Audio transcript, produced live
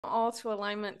all to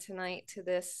alignment tonight to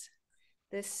this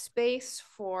space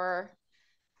for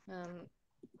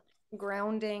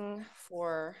grounding,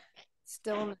 for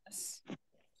stillness,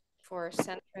 for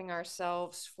centering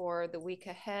ourselves for the week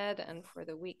ahead and for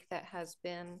the week that has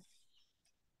been.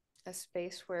 A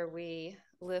space where we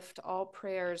lift all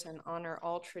prayers and honor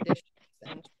all traditions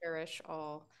and cherish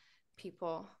all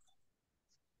people.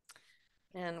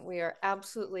 And we are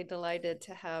absolutely delighted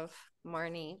to have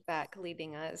Marni back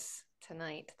leading us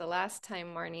tonight. The last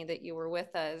time, Marni, that you were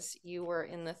with us, you were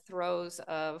in the throes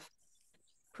of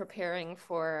preparing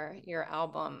for your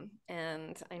album.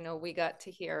 And I know we got to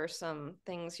hear some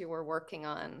things you were working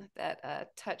on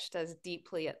that touched us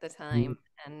deeply at the time.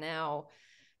 And now,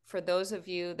 for those of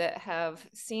you that have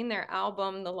seen their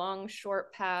album, The Long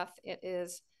Short Path, it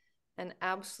is an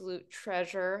absolute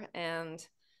treasure and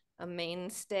a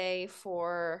mainstay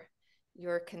for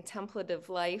your contemplative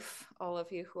life, all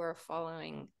of you who are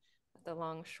following The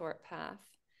Long Short Path.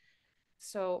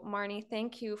 So Marni,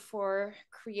 thank you for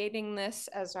creating this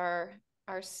as our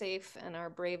safe and our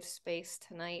brave space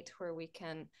tonight, where we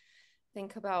can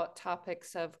think about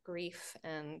topics of grief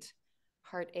and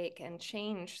heartache and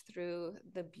change through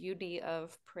the beauty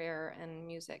of prayer and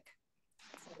music.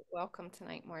 So welcome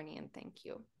tonight, Marni, and thank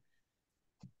you.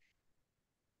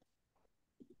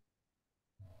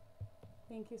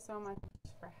 Thank you so much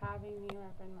for having me,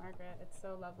 Reverend Margaret. It's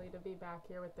so lovely to be back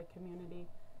here with the community.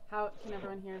 How can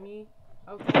everyone hear me?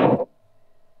 Okay.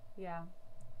 Yeah.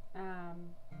 I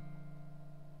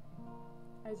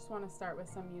just want to start with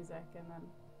some music, and then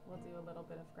we'll do a little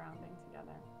bit of grounding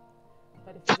together.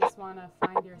 But if you just want to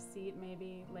find your seat,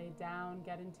 maybe lay down,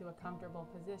 get into a comfortable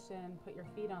position, put your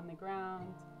feet on the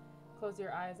ground, close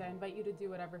your eyes. I invite you to do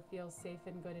whatever feels safe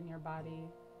and good in your body.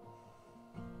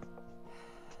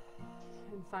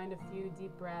 And find a few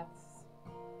deep breaths.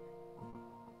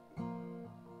 And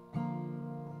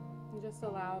just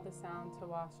allow the sound to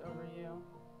wash over you.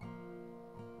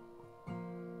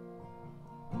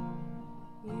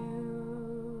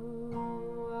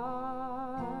 You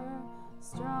are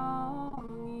strong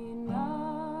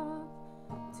enough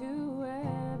to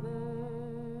weather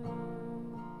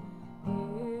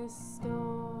this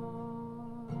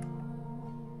storm.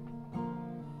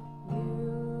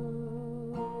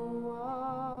 You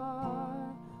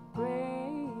are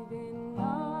brave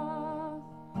enough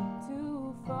to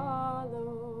follow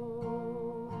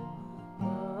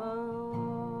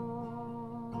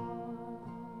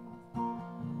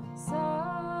the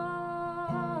sudden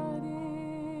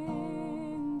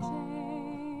changes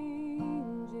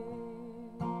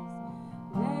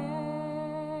never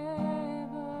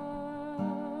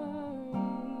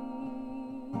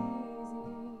easy.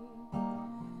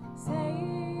 Saying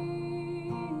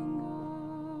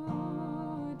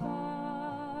goodbye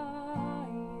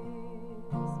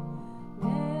is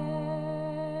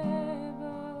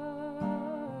never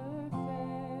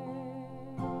fair.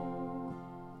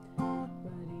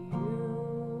 But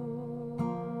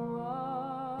you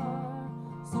are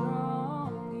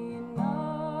strong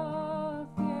enough,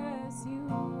 yes you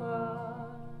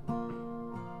are,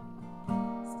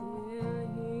 still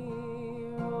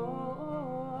here,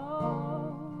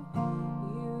 oh,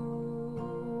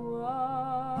 you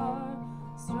are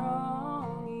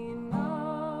strong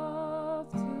enough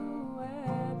to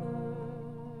weather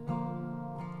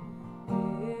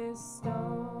this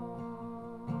storm.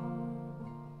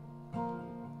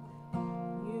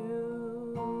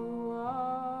 You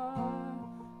are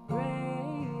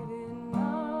brave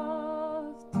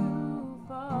enough to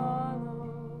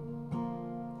follow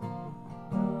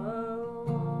the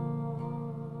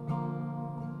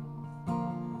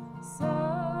sudden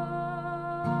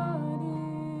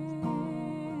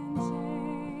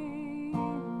changes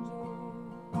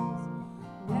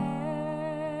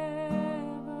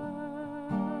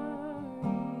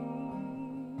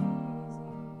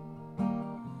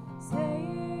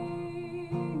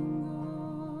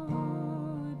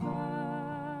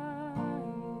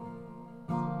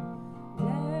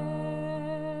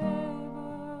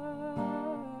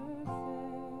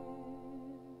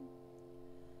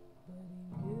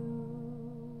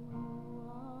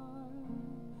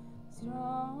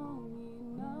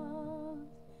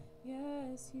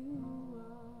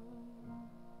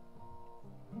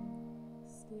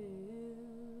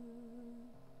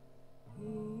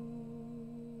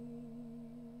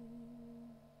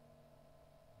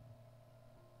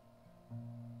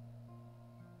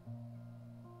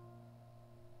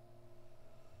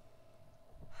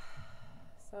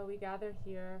So we gather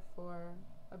here for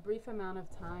a brief amount of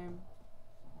time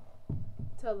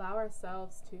to allow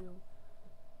ourselves to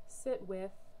sit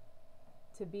with,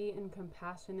 to be in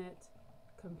compassionate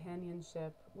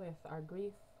companionship with our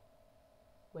grief,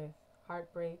 with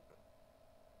heartbreak,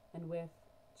 and with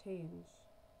change.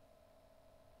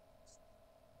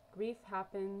 Grief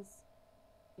happens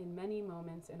in many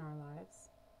moments in our lives,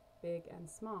 big and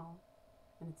small,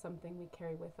 and it's something we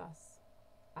carry with us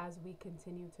as we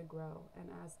continue to grow and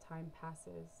as time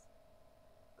passes.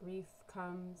 Grief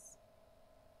comes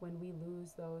when we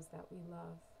lose those that we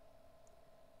love.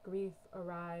 Grief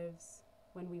arrives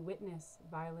when we witness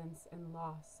violence and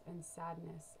loss and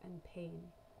sadness and pain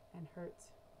and hurt.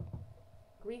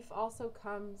 Grief also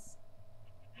comes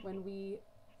when we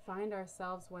find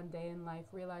ourselves one day in life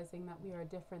realizing that we are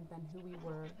different than who we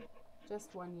were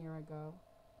just 1 year ago.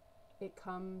 It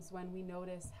comes when we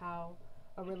notice how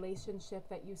a relationship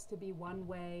that used to be one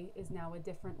way is now a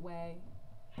different way.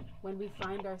 When we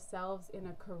find ourselves in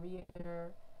a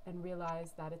career and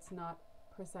realize that it's not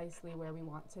precisely where we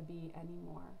want to be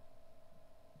anymore.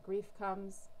 Grief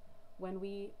comes when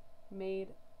we made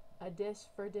a dish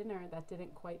for dinner that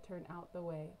didn't quite turn out the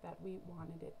way that we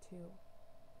wanted it to.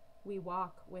 We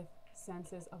walk with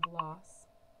senses of loss,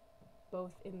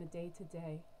 both in the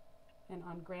day-to-day and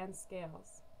on grand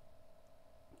scales.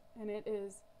 And it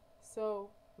is so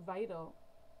vital,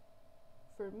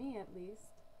 for me at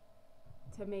least,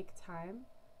 to make time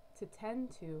to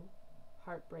tend to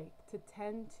heartbreak, to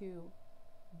tend to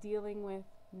dealing with,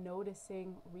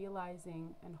 noticing,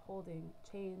 realizing, and holding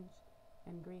change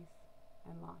and grief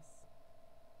and loss.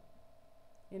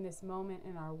 In this moment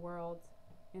in our world,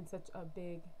 in such a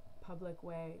big public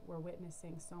way, we're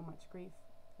witnessing so much grief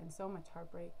and so much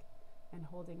heartbreak and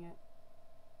holding it.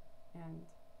 And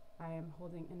I am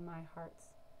holding in my heart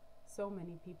so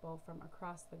many people from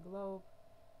across the globe,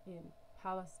 in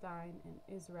Palestine,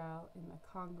 in Israel, in the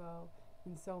Congo,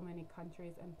 in so many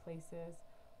countries and places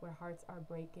where hearts are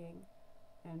breaking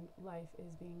and life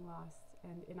is being lost.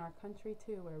 And in our country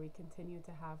too, where we continue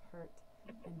to have hurt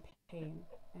and pain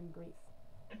and grief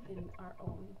in our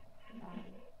own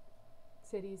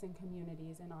cities and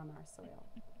communities and on our soil.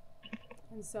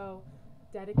 And so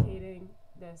dedicating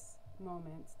this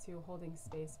moment to holding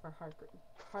space for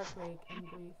heartbreak and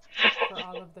grief for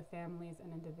all of the families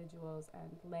and individuals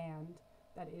and land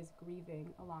that is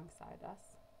grieving alongside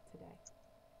us today.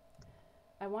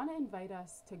 I want to invite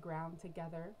us to ground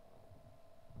together.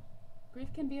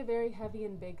 Grief can be a very heavy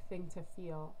and big thing to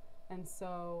feel, and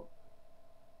so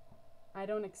I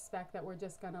don't expect that we're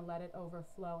just going to let it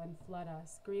overflow and flood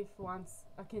us. Grief wants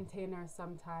a container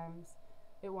sometimes.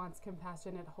 It wants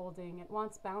compassionate holding. It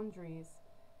wants boundaries.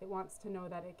 It wants to know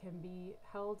that it can be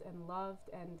held and loved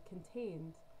and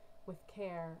contained with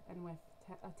care and with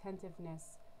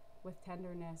attentiveness, with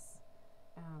tenderness.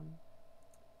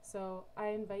 So I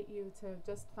invite you to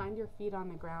just find your feet on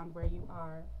the ground where you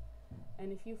are.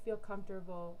 And if you feel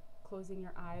comfortable closing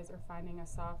your eyes or finding a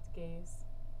soft gaze,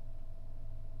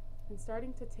 and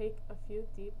starting to take a few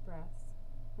deep breaths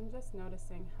and just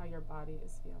noticing how your body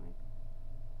is feeling.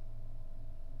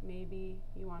 Maybe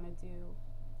you want to do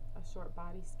a short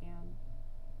body scan,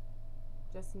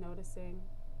 just noticing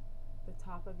the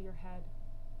top of your head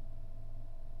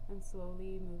and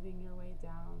slowly moving your way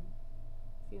down,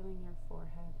 feeling your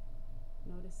forehead,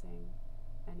 noticing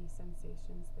any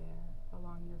sensations there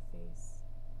along your face,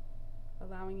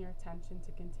 allowing your attention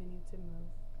to continue to move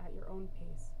at your own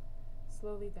pace,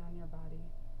 slowly down your body.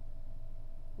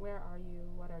 Where are you?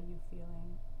 What are you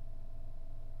feeling?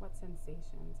 What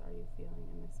sensations are you feeling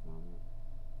in this moment?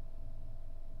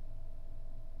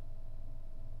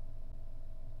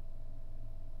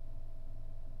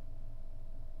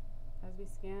 As we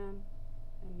scan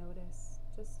and notice,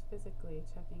 just physically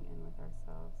checking in with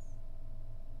ourselves.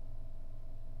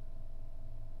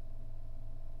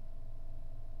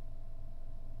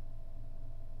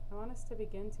 I want us to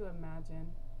begin to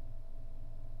imagine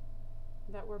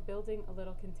that we're building a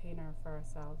little container for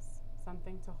ourselves,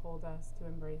 something to hold us, to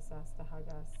embrace us, to hug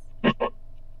us.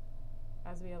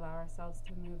 As we allow ourselves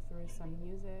to move through some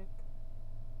music,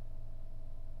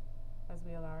 as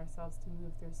we allow ourselves to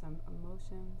move through some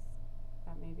emotions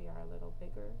that maybe are a little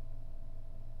bigger,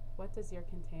 what does your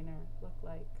container look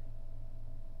like?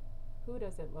 Who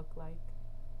does it look like?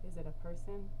 Is it a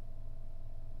person?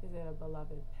 Is it a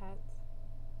beloved pet?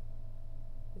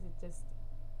 Is it just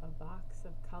a box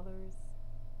of colors?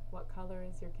 What color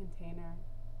is your container?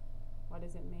 What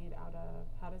is it made out of?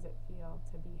 How does it feel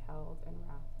to be held and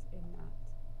wrapped in that?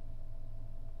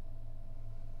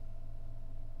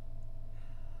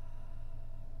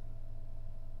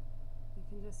 You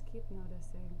can just keep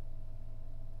noticing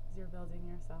as you're building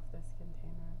yourself this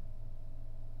container.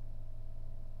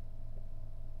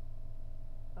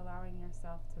 Allowing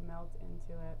yourself to melt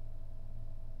into it,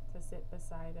 to sit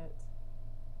beside it,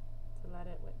 to let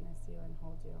it witness you and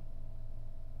hold you.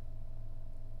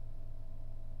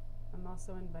 I'm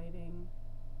also inviting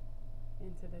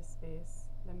into this space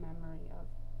the memory of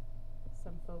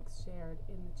some folks shared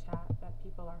in the chat that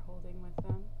people are holding with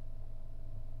them.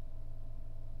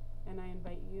 And I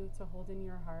invite you to hold in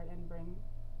your heart and bring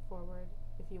forward,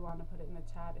 if you want to put it in the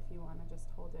chat, if you want to just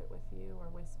hold it with you or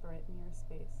whisper it in your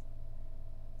space.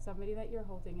 Somebody that you're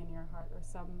holding in your heart, or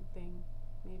something,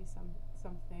 maybe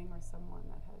something or someone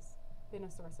that has been a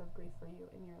source of grief for you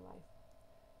in your life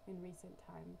in recent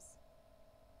times.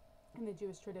 In the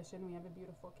Jewish tradition, we have a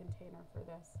beautiful container for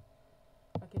this.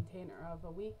 A container of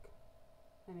a week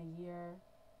and a year,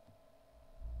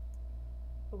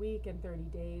 a week and 30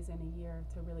 days and a year,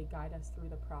 to really guide us through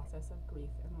the process of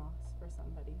grief and loss for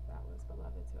somebody that was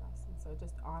beloved to us. And so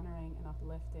just honoring and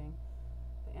uplifting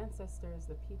the ancestors,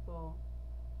 the people,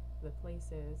 the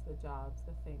places, the jobs,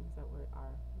 the things that we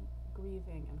are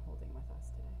grieving and holding with us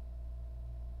today.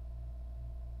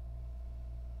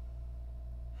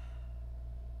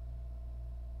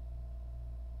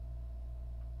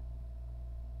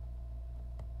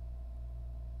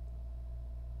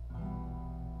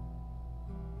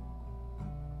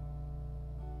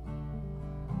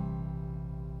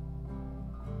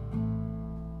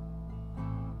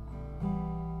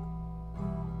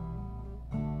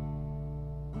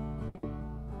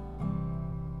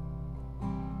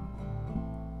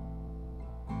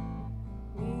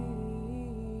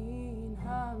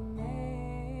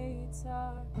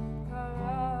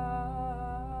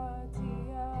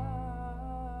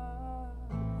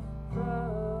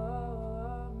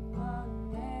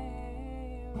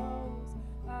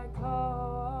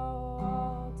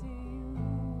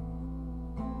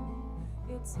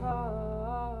 It's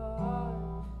hard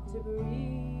to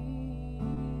breathe,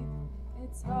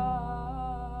 it's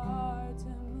hard to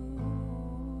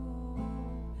move,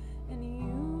 and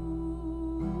you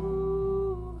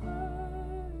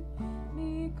heard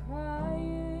me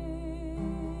crying,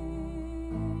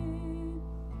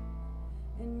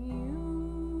 and you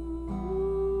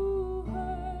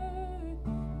heard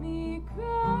me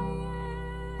crying.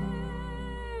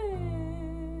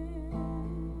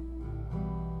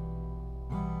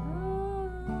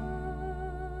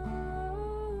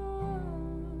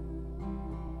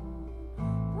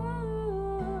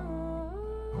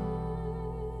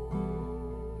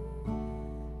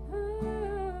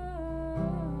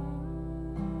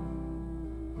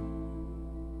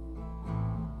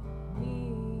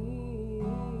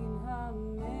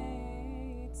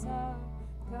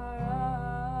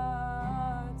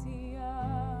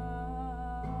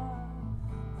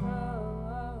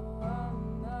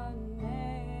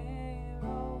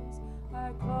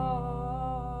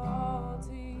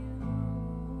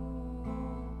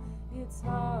 It's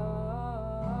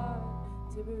hard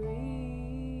to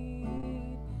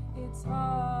breathe, it's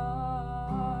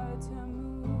hard to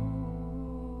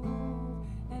move,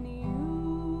 and you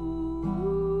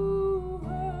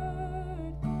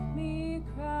heard me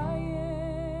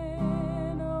crying,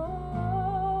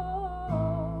 oh,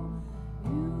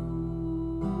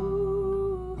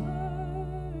 you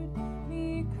heard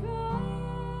me crying.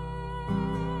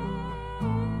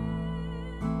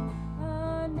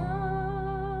 Anani,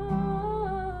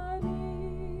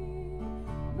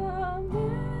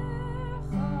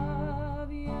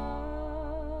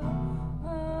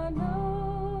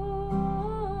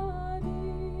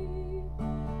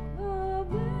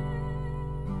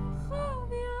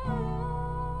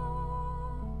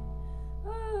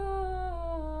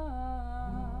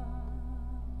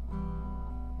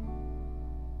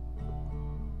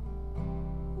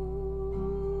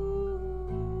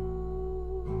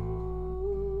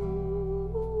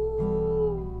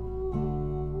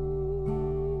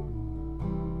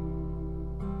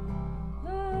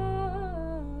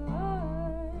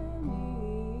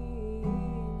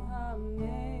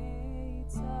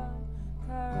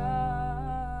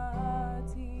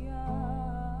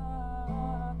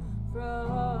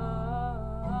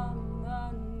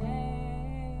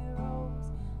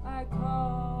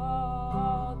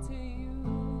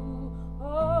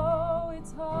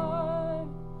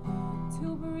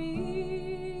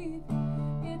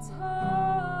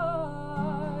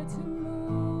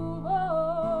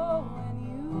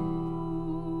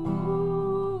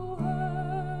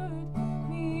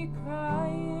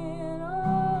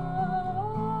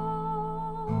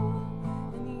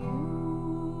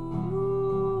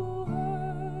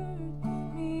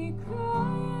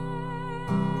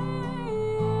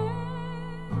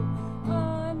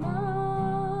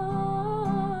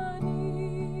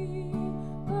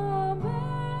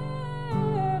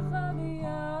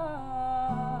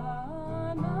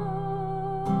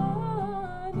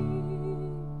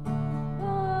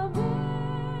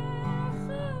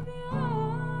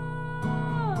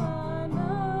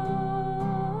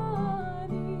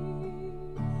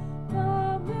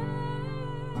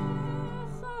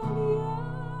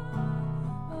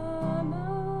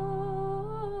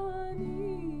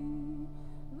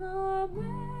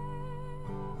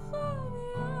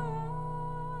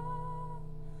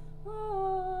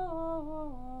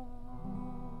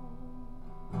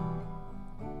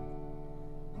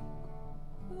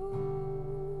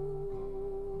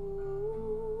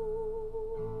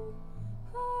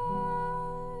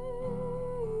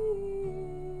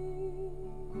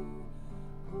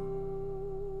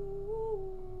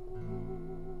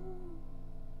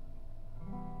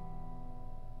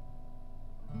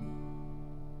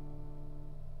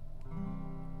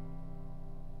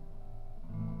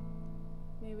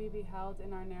 be held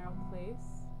in our narrow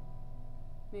place.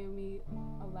 May we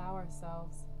allow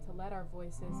ourselves to let our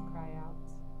voices cry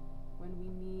out when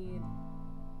we need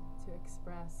to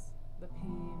express the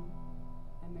pain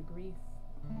and the grief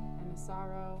and the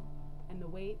sorrow and the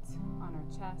weight on our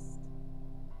chest.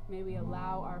 May we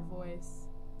allow our voice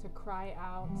to cry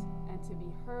out and to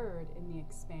be heard in the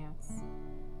expanse,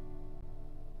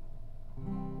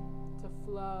 to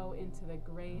flow into the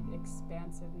great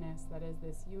expansiveness that is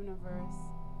this universe,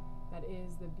 that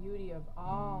is the beauty of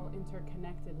all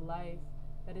interconnected life,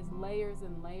 that is layers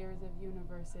and layers of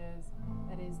universes,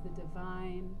 that is the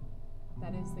divine,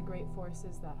 that is the great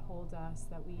forces that hold us,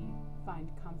 that we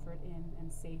find comfort in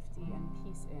and safety and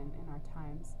peace in our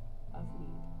times of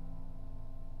need.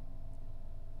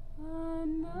 Anani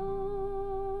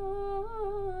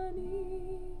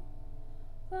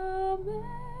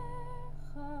v'mechavia,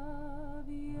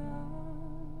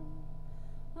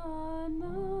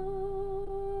 Anani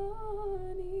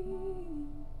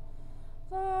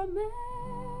v'mechavia.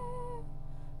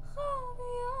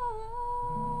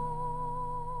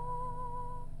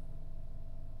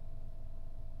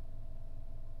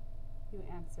 You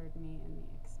answered me in the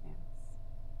expanse.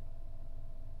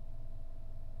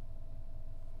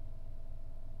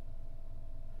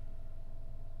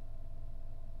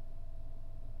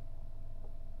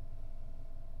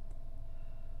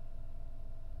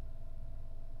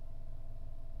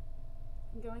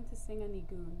 I'm going to sing a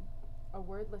nigun, a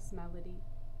wordless melody.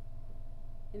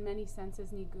 In many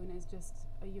senses, nigun is just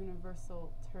a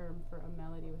universal term for a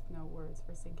melody with no words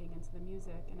for sinking into the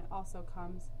music, and it also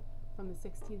comes from the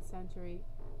 16th century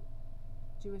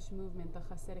Jewish movement, the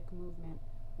Hasidic movement,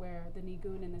 where the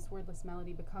nigun in this wordless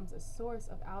melody becomes a source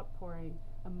of outpouring,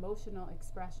 emotional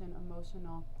expression,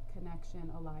 emotional connection,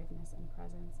 aliveness, and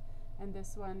presence. And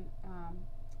this one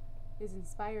is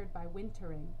inspired by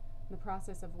wintering, the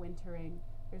process of wintering.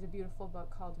 There's a beautiful book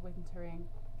called Wintering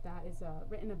that is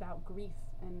written about grief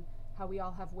and how we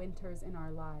all have winters in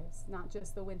our lives, not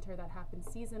just the winter that happens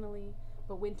seasonally,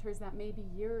 but winters that may be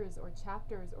years or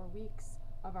chapters or weeks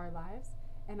of our lives.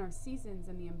 And our seasons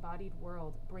in the embodied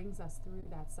world brings us through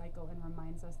that cycle and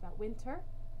reminds us that winter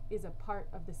is a part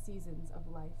of the seasons of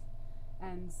life.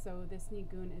 And so this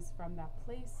nigun is from that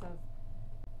place of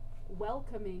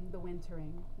welcoming the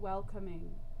wintering,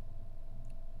 welcoming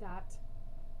that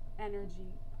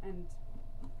energy and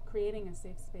creating a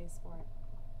safe space for it.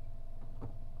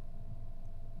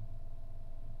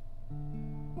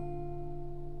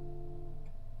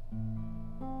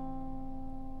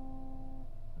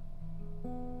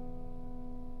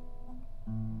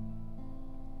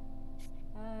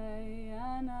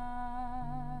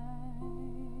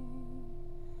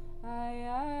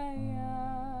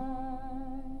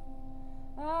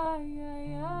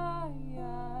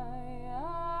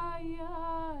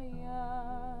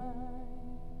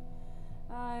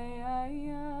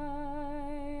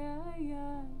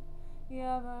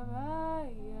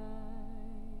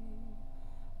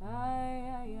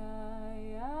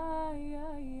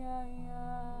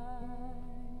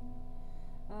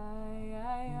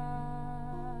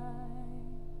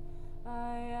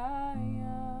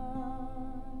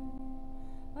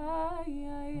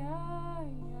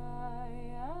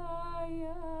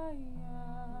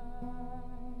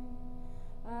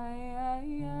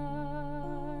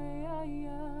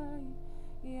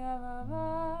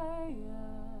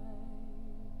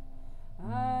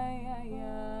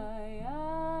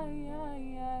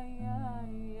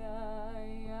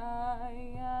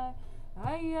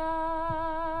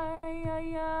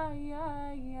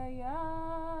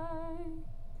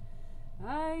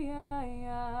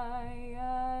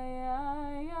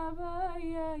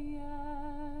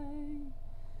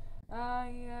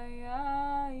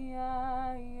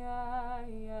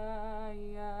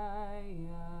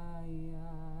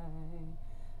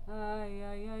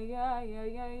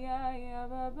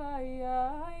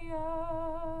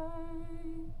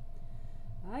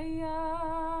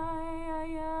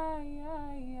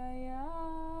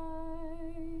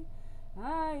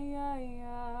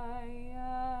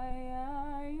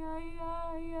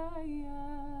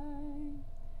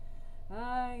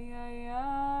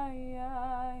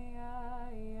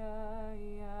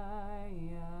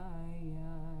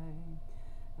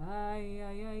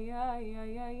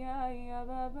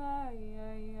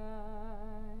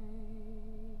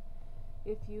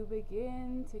 If you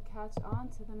begin to catch on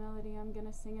to the melody, I'm going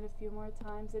to sing it a few more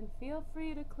times, and feel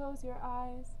free to close your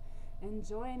eyes and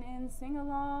join in, sing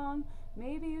along.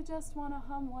 Maybe you just want to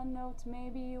hum one note.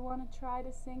 Maybe you want to try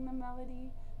to sing the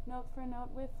melody note for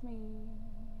note with me.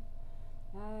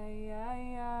 Ay,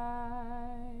 ay,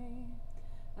 ay,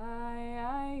 ay,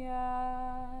 ay,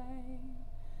 ay,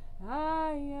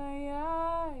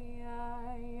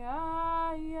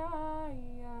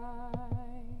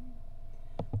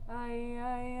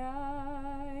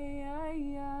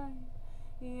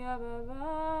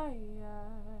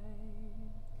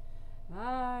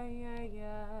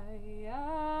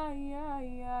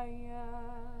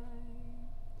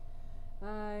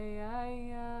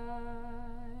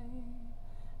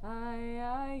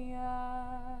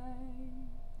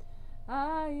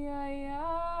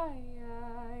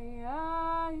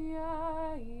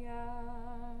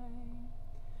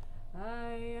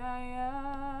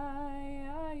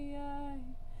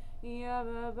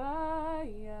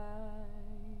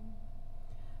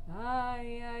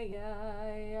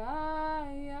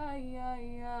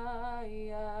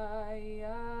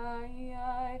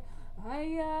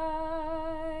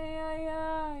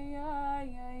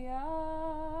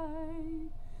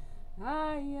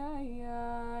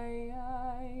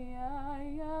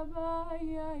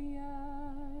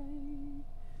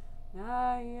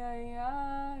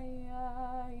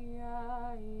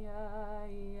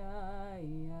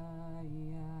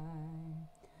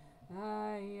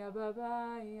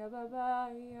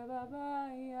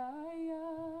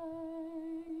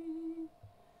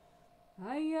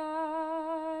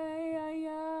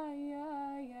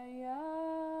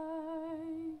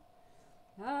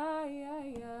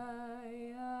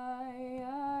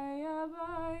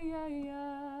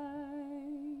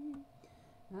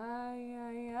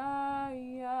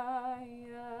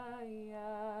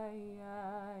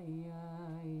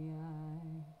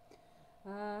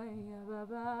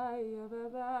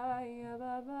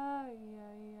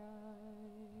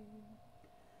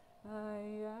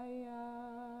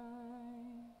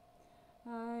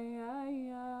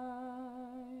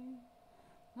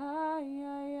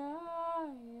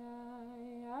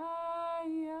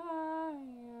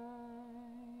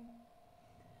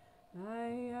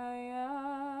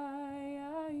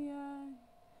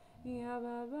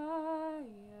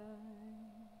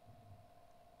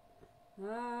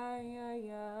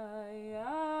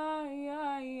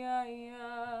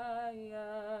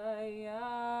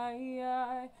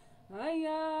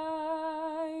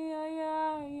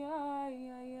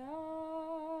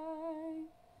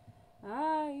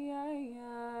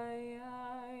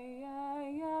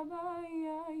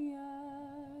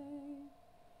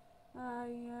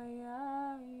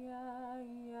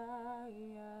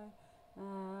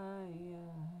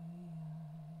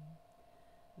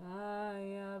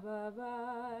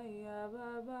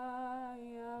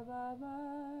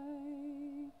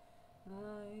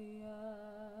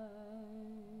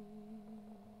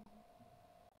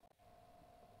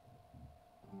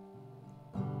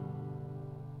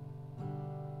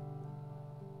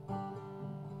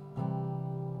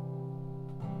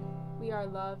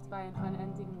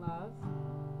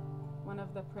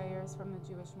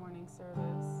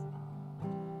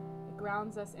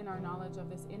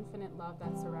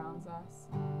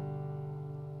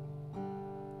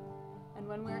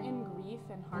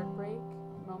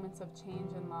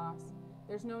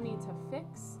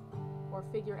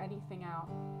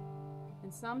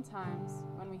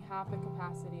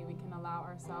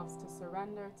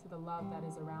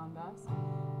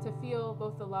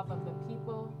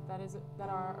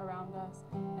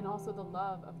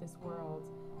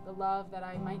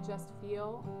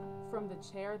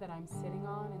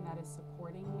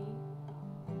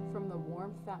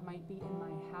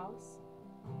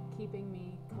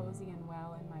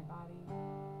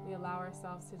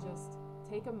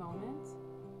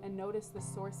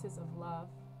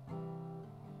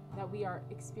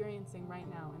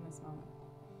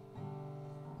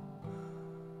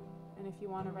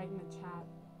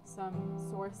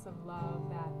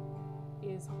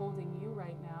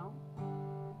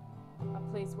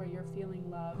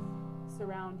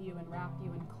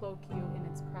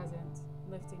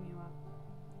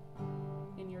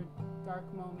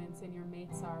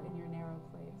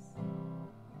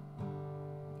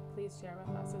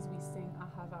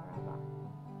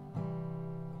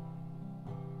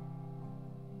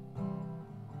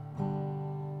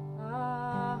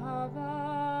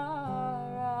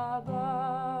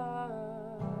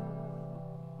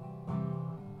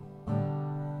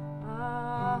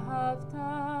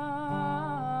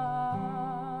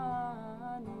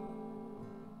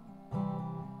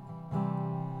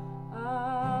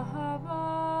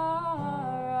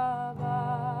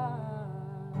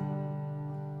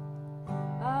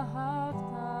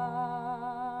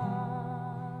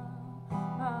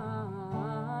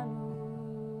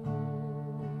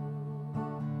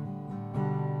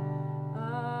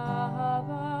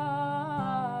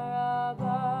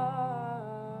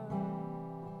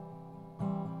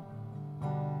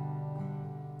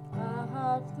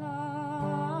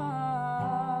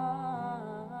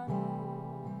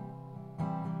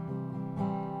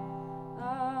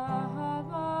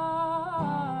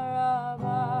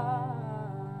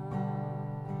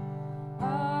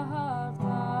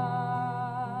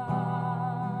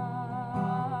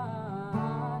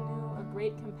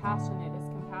 great compassionate is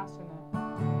compassionate.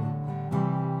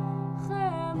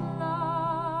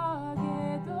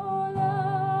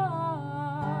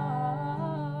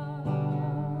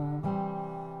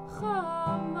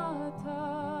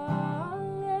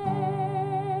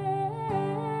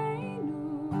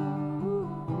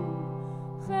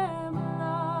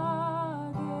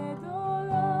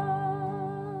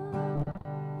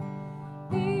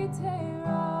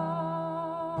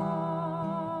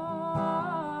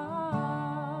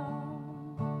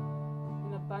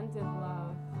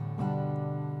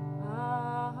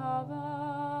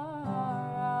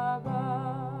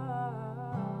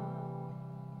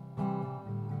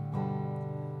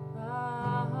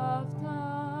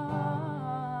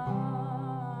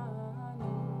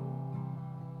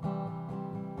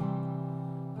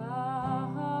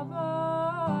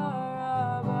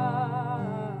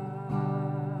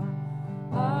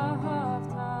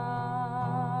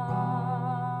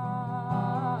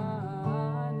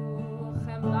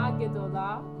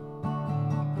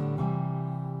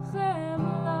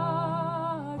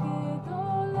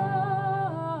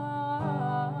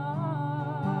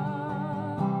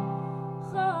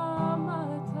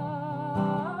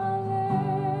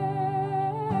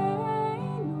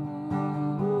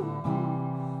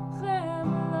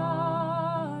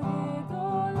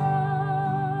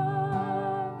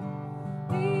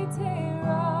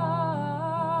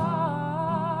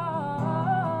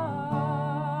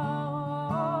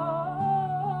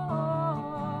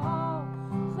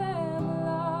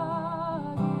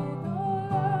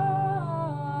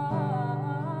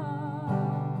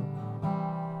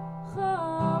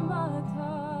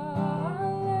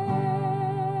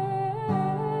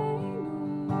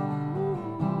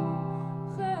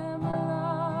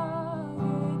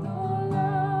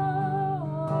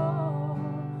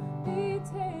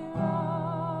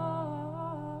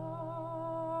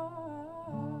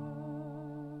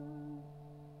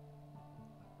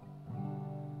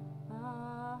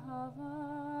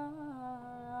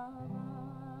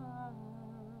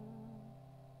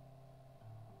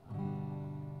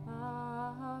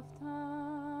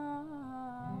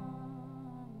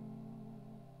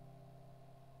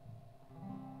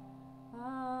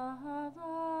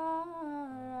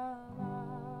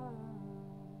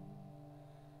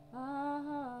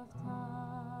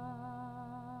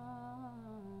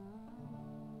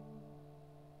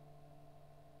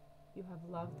 You have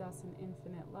loved us in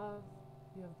infinite love.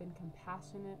 You have been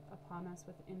compassionate upon us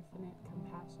with infinite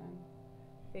compassion.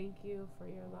 Thank you for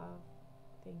your love.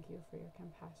 Thank you for your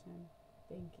compassion.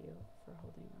 Thank you for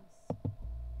holding us.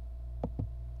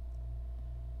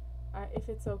 If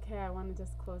it's okay, I want to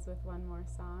just close with one more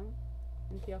song.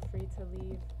 And feel free to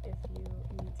leave if you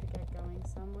need to get going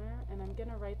somewhere. And I'm going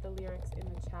to write the lyrics in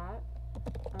the chat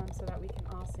so that we can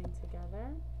all sing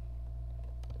together.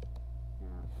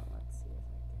 Let's see if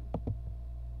I can.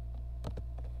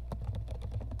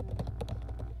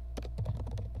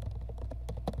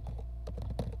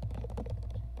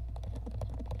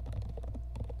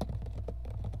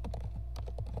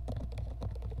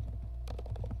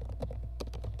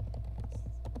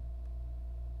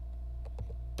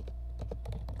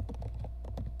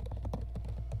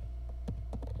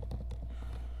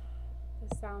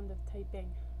 Sound of typing.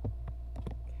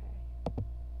 Okay.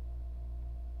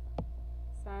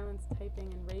 Silence,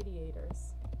 typing, and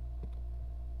radiators.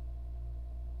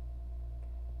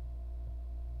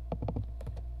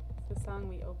 It's the song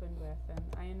we opened with,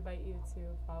 and I invite you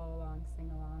to follow along,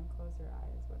 sing along, close your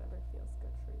eyes, whatever feels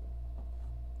good for you.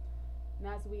 And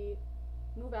as we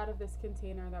move out of this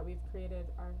container that we've created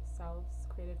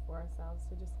for ourselves,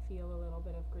 to just feel a little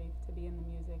bit of grief, to be in the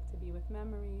music, to be with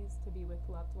memories, to be with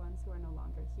loved ones who are no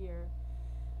longer here,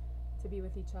 to be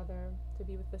with each other, to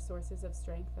be with the sources of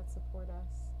strength that support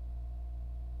us.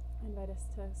 I invite us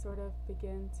to sort of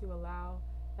begin to allow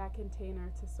that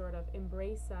container to sort of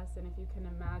embrace us, and if you can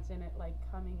imagine it like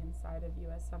coming inside of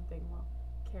you as something we'll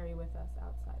carry with us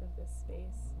outside of this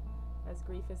space, as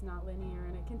grief is not linear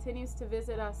and it continues to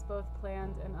visit us both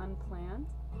planned and unplanned.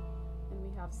 And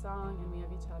we have song, and we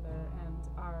have each other, and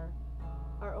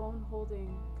our own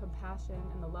holding compassion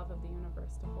and the love of the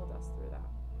universe to hold us through that.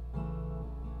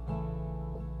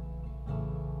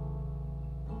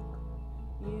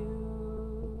 You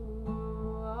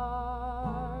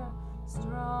are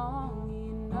strong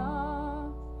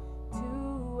enough to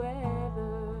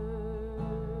weather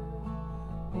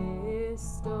this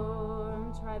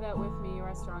storm. Try that with me. You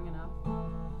are strong enough.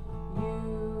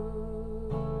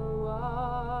 You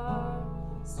are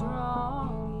strong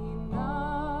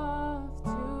enough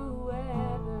to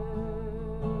weather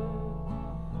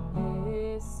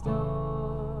this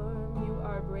storm. You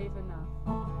are brave enough.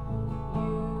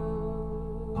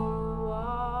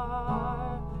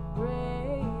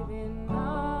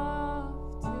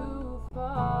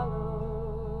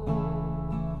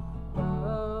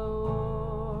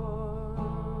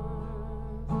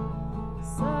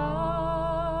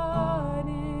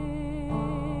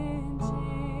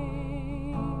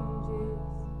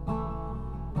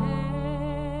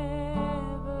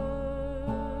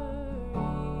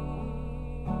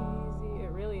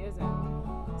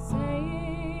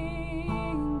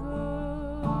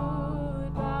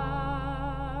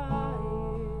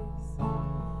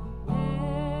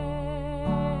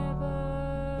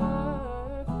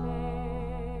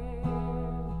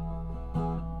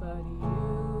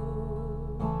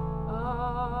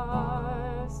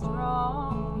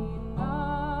 strong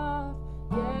enough.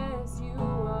 Yes, you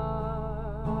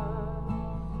are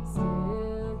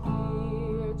still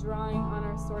here, drawing on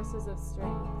our sources of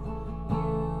strength.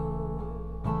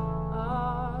 You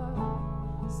are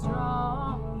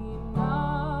strong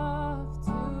enough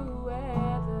to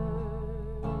weather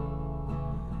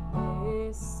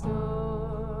this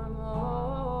storm.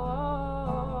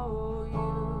 Oh, you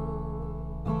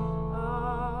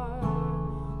are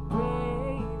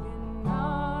brave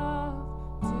enough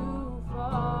to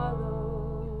follow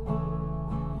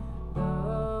the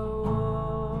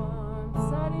warm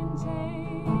sudden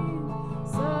change,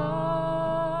 sudden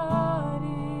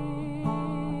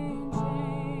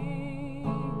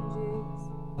changes,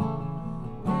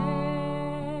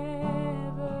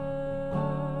 never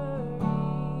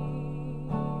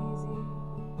easy.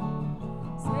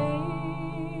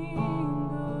 Saying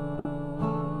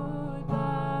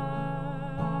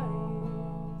goodbye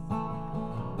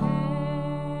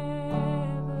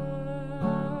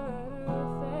never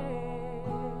fair,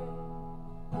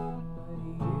 but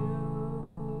you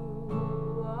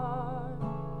are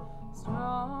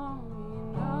strong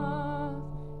enough.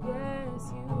 Yes,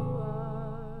 you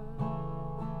are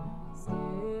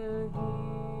still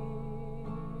here.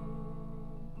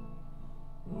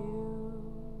 You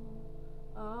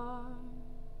are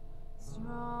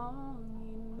strong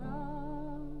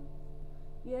enough.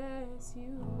 Yes,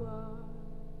 you are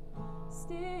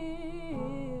still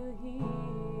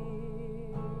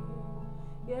here.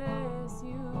 Yes,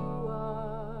 you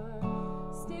are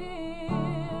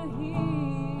still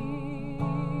here.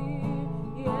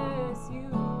 Yes, you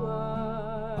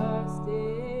are still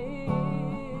here.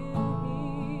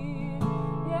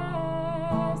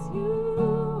 Yes,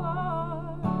 you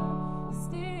are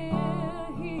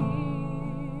still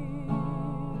here.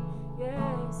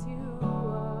 Yes, you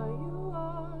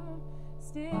are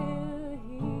still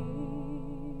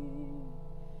here.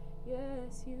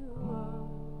 Yes, you are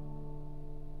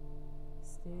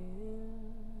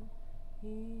still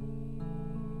here.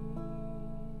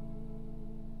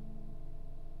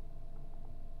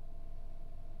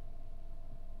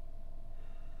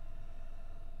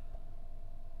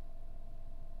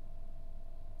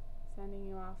 Sending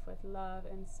you off with love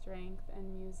and strength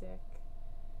and music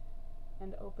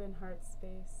and open heart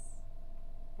space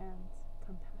and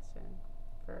compassion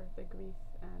for the grief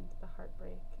and the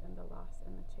heartbreak and the loss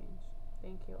and the change.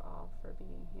 Thank you all for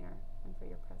being here and for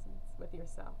your presence with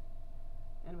yourself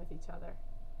and with each other.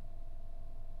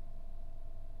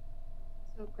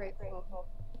 So grateful,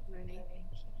 Marni.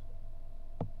 Thank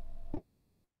you.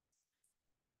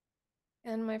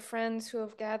 And my friends who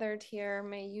have gathered here,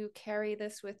 may you carry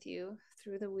this with you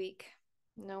through the week,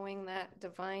 knowing that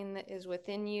divine that is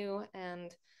within you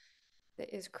and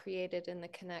that is created in the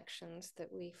connections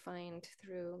that we find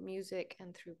through music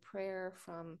and through prayer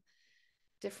from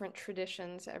different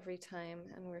traditions every time.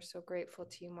 And we're so grateful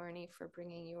to you, Marni, for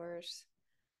bringing yours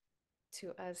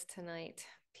to us tonight.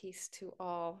 Peace to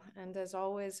all. And as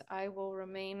always, I will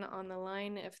remain on the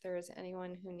line if there is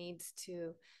anyone who needs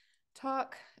to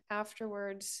talk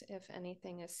afterwards, if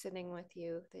anything is sitting with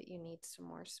you that you need some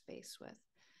more space with.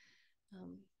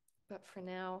 But for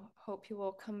now, hope you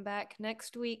will come back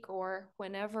next week or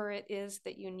whenever it is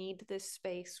that you need this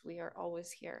space. We are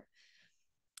always here.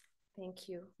 Thank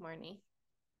you, Marni,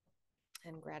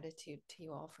 and gratitude to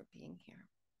you all for being here.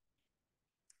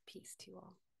 Peace to you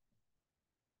all.